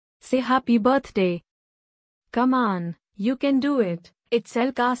say happy birthday. Come on, you can do it. It's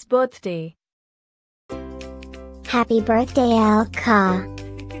Elka's birthday. Happy birthday, Elka.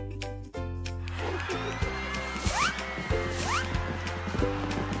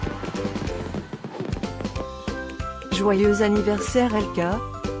 Joyeux anniversaire, Elka.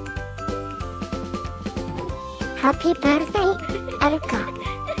 Happy birthday, Elka.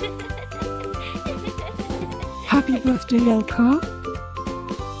 Happy birthday, Elka.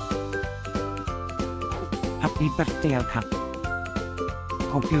 Happy birthday, Elka.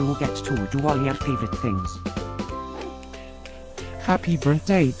 Hope you get to do all your favorite things. Happy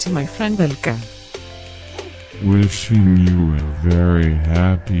birthday to my friend Elka. Wishing you a very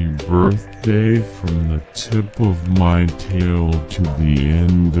happy birthday from the tip of my tail to the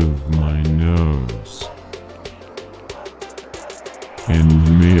end of my nose.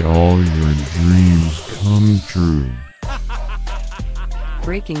 And may all your dreams come true.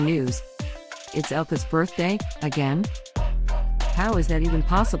 Breaking news. It's Elka's birthday, again? How is that even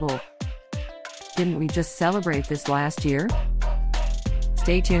possible? Didn't we just celebrate this last year?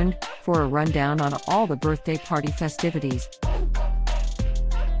 Stay tuned for a rundown on all the birthday party festivities.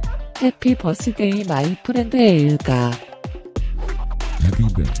 Happy birthday, my friend Elka. Happy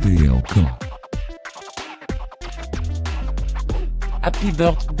birthday, Elka. Happy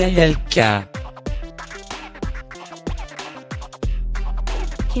birthday, Elka.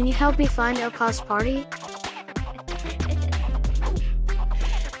 Can you help me find Elka's party?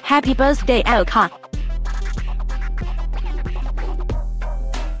 Happy birthday, Elka.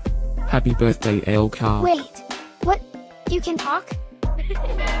 Happy birthday, Elka. Wait, what? You can talk?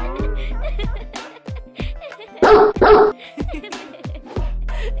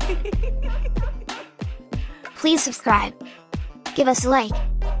 Please subscribe, give us a like,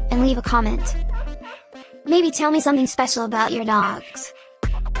 and leave a comment. Maybe tell me something special about your dogs.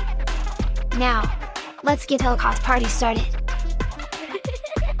 Now, let's get Elka's party started.